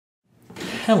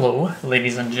Hello,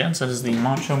 ladies and gents. It is the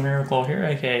Macho Miracle here,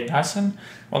 aka Dyson.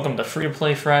 Welcome to Free to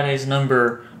Play Fridays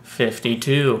number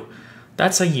 52.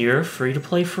 That's a year of Free to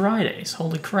Play Fridays.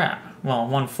 Holy crap. Well,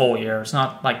 one full year. It's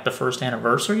not like the first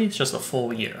anniversary, it's just a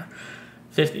full year.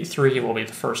 53 will be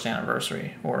the first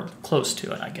anniversary, or close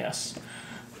to it, I guess.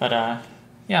 But,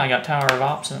 yeah, I got Tower of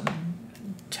Options?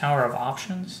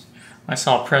 I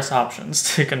saw press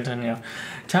options to continue.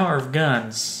 Tower of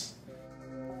Guns.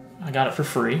 I got it for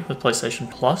free with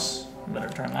PlayStation Plus. Better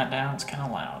turn that down, it's kind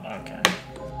of loud. Okay.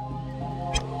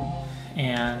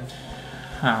 And,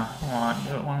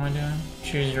 what am I doing?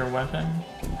 Choose your weapon.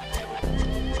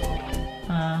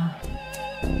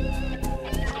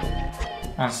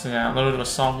 Let's see that. Loaded with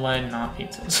saw blade, not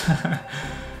pizzas.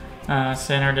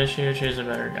 Standard issue, choose a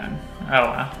better gun. Oh,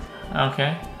 wow.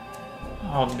 Okay.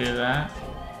 I'll do that.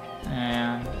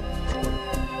 And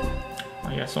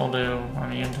I guess I'll do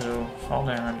immune to fall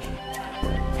damage.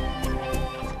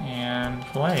 And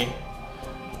play.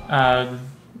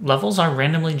 Levels are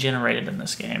randomly generated in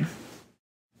this game.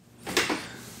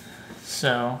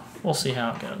 So, we'll see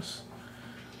how it goes.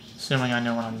 Assuming I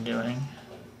know what I'm doing.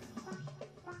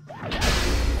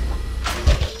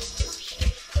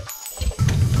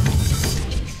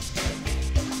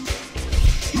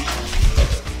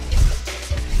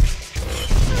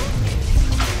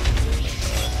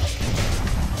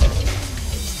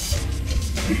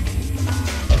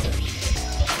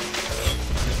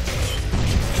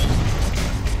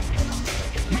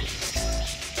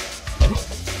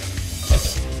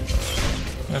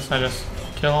 Guess I just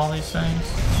kill all these things.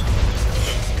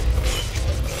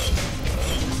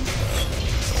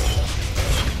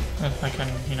 If I can,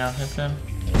 you know, hit them.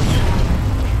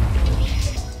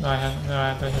 Do I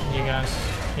have to hit you guys a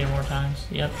few more times?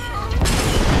 Yep.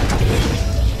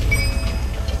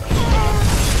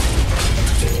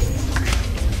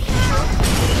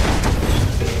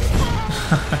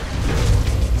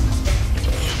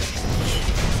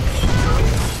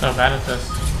 So bad at this.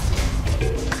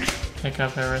 Pick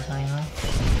up everything, huh?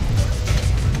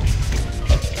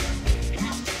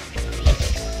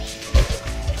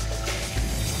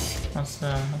 What's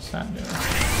that do?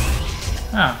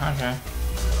 Oh, okay.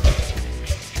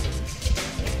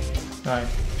 Do I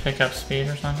pick up speed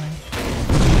or something?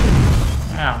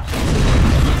 Ow.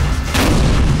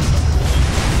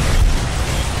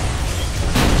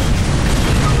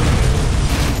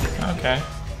 Okay.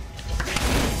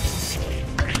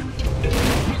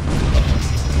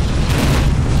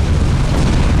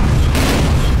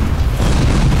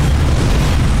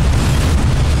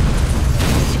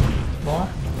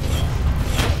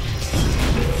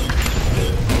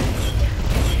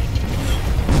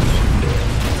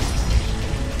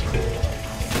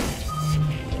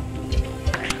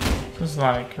 This is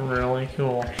like really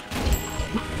cool.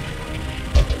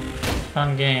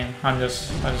 Fun game. I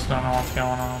just don't know what's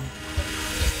going on.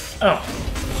 Oh.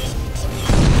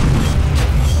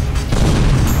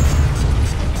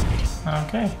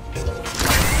 Okay.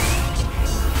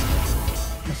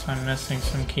 Guess I'm missing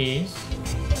some keys.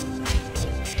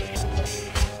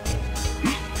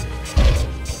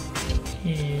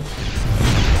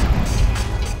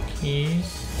 Keys.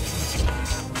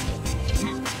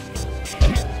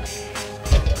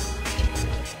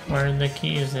 Where the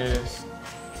keys is.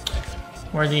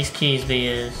 Where these keys be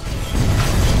is.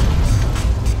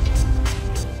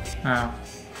 Oh.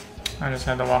 I just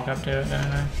had to walk up to it,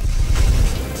 didn't I?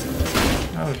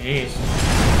 Oh jeez.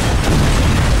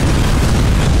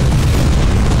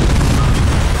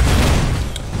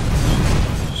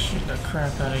 Shoot the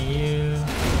crap out of you.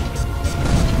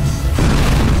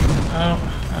 Oh,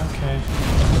 okay.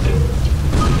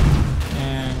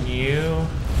 And you.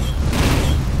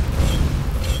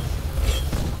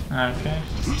 Okay.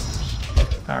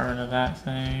 Got rid of that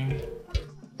thing.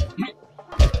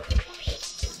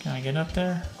 Can I get up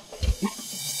there?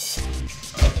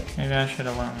 Maybe I should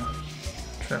have went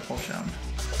triple jump.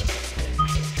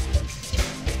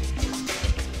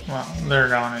 Well, they're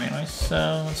gone anyway,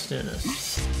 so let's do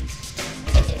this.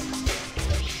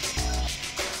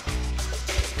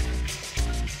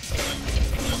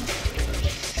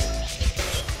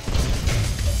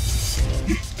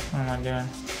 What am I doing?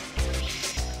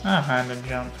 Oh, I had to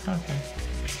jump. Okay.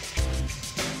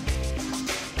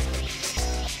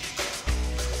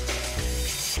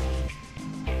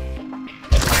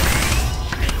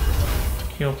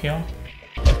 Kill.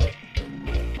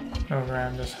 Go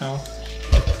grab this health.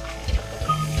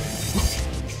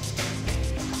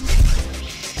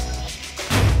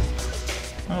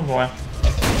 Oh boy.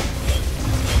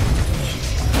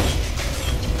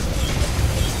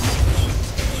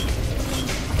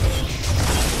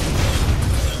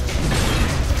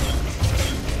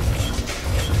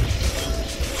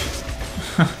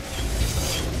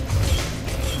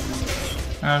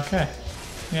 Okay.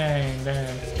 Yay,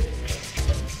 dead.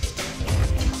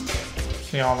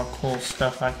 See all the cool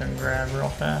stuff I can grab real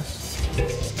fast.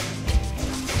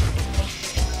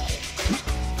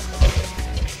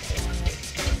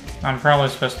 I'm probably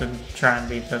supposed to try and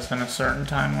beat this in a certain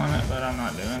time limit, but I'm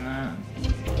not doing that.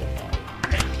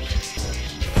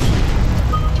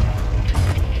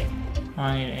 Oh,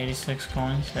 I need 86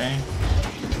 coins, dang.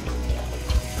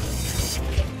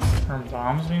 Are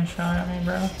bombs being shot at me,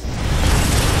 bro?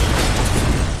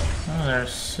 Oh, there's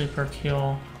a super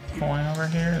kill coin over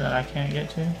here that I can't get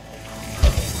to.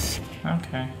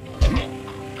 Okay.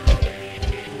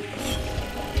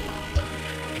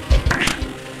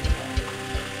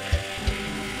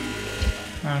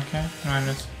 Okay,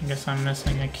 I guess I'm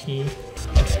missing a key.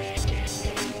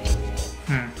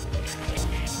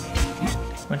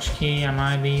 Which key am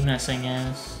I be missing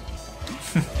is?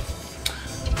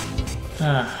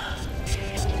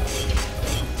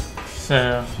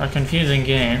 So, a confusing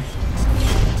game.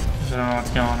 I don't know what's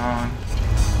going on.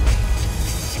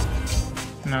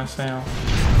 No sale.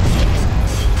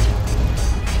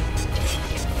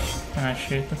 Can I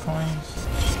shoot the coins?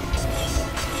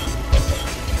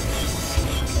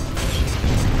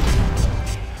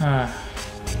 I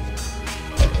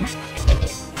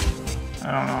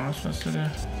don't know what I'm supposed to do.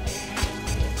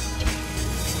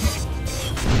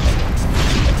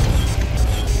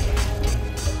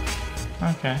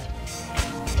 Okay.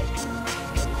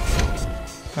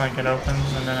 It's like it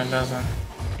opens and then it doesn't.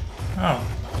 Oh.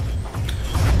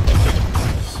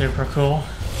 Super cool.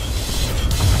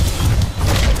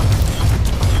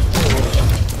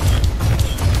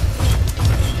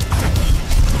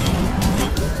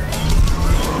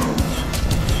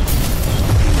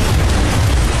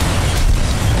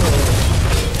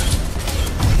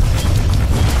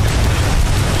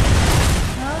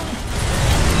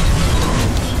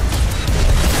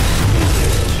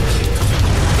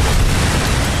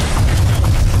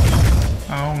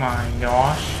 Oh my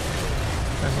gosh.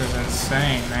 This is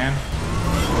insane, man.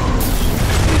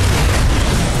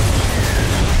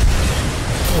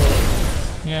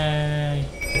 Yay.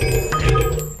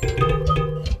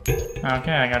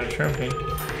 Okay, I got a trophy.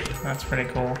 That's pretty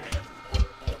cool.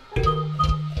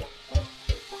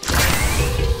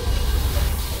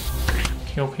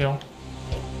 Kill.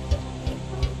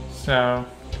 So...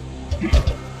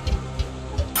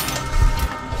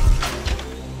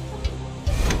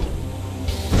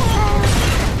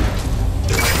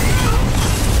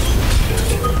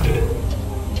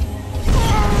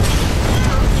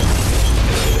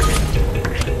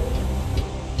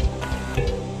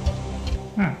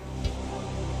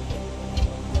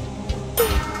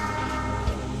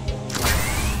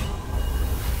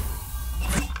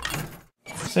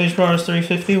 Stage bar is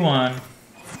 351.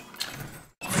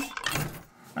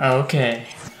 Okay,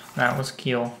 that was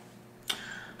Keel.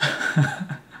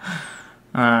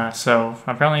 So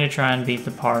I probably need to try and beat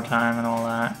the par time and all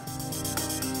that.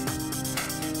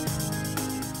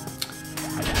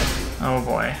 Oh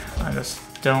boy, I just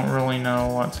don't really know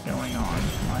what's going on,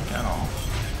 like at all.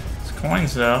 It's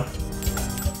coins though.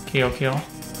 Kill.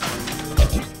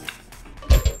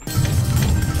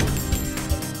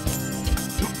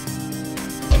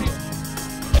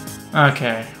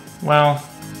 Okay, well,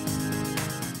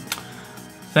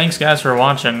 thanks guys for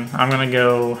watching. I'm gonna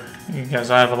go,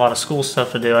 because I have a lot of school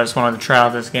stuff to do. I just wanted to try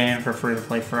out this game for Free to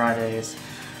Play Fridays.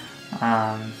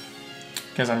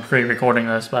 Because I'm pre-recording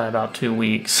this by about 2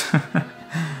 weeks.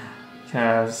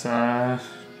 Because I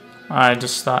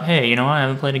just thought, hey, you know what? I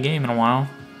haven't played a game in a while.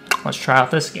 Let's try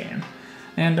out this game.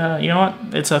 And you know what?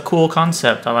 It's a cool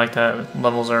concept. I like that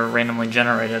levels are randomly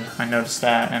generated. I noticed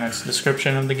that in its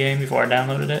description of the game before I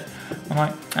downloaded it. I'm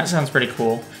like, that sounds pretty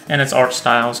cool. And its art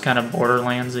style is kind of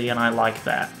Borderlands-y, and I like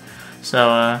that. So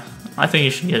I think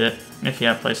you should get it if you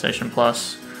have PlayStation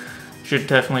Plus. You should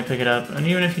definitely pick it up. And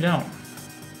even if you don't,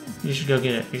 you should go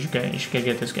get it. You should go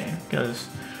get this game. Because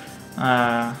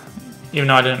even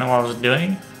though I didn't know what I was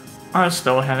doing, I was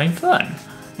still having fun.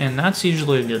 And that's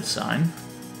usually a good sign.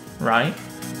 Right?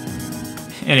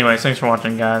 Anyways, thanks for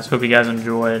watching, guys. Hope you guys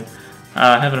enjoyed.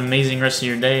 Have an amazing rest of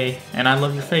your day, and I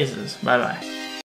love your faces. Bye-bye.